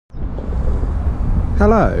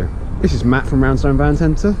Hello, this is Matt from Roundstone Van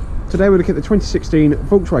Centre. Today we're looking at the 2016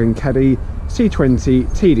 Volkswagen Caddy C20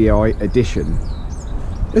 TDI edition.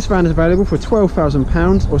 This van is available for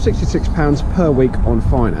 £12,000 or £66 per week on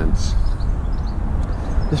finance.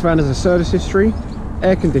 This van has a service history,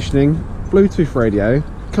 air conditioning, Bluetooth radio,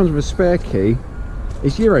 comes with a spare key,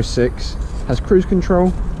 is Euro 6, has cruise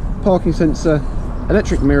control, parking sensor,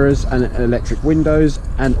 electric mirrors and electric windows,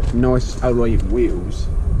 and nice alloy wheels.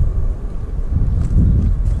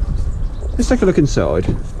 Let's take a look inside.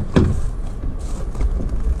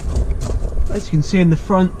 As you can see in the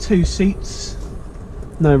front, 2 seats,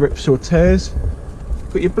 no rips or tears.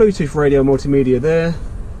 Got your Bluetooth radio multimedia there,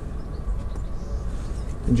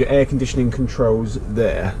 and your air conditioning controls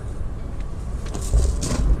there.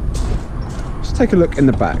 Let's take a look in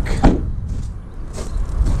the back.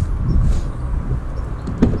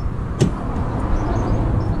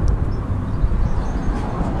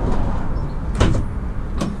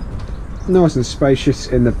 Nice and spacious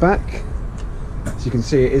in the back. As you can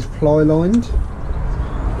see, it is ply lined,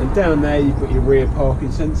 and down there you've got your rear parking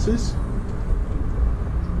sensors.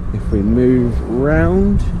 If we move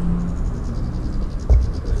round,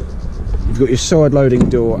 you've got your side loading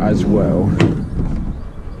door as well.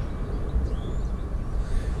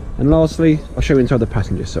 And lastly, I'll show you inside the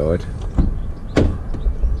passenger side.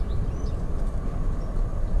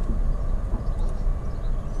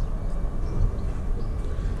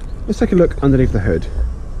 Let's take a look underneath the hood.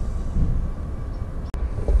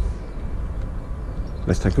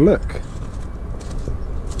 Let's take a look.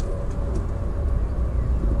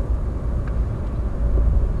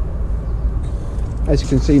 As you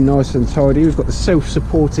can see, nice and tidy. We've got the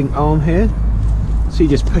self-supporting arm here, so you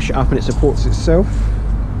just push it up and it supports itself.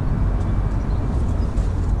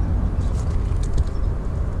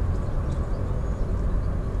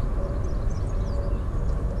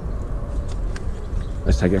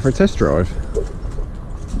 Let's take it for a test drive.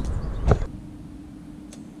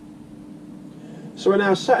 So we're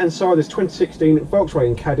now sat inside this 2016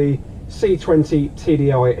 Volkswagen Caddy C20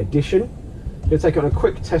 TDI edition. We're going to take it on a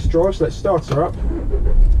quick test drive, so let's start her up.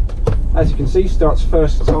 As you can see, starts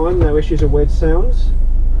first time, no issues or weird sounds.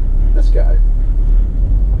 Let's go.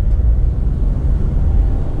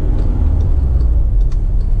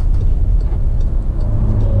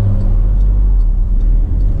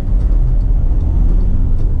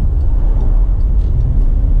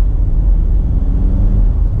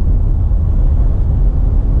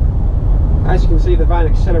 As you can see, the van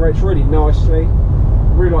accelerates really nicely.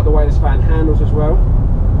 Really like the way this van handles as well.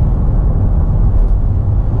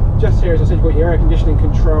 Just here, as I said, you've got your air conditioning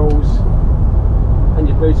controls and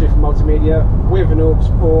your Bluetooth multimedia with an aux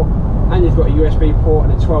port, and you've got a USB port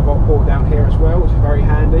and a 12-volt port down here as well, which is very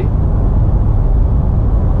handy.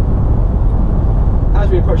 As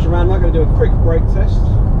we approach the van, I'm going to do a quick brake test.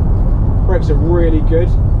 Brakes are really good,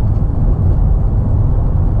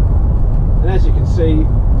 and as you can see,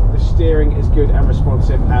 the steering is good and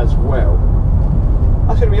responsive as well.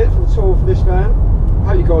 That's going to be it for the tour for this van. I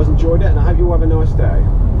hope you guys enjoyed it, and I hope you all have a nice day.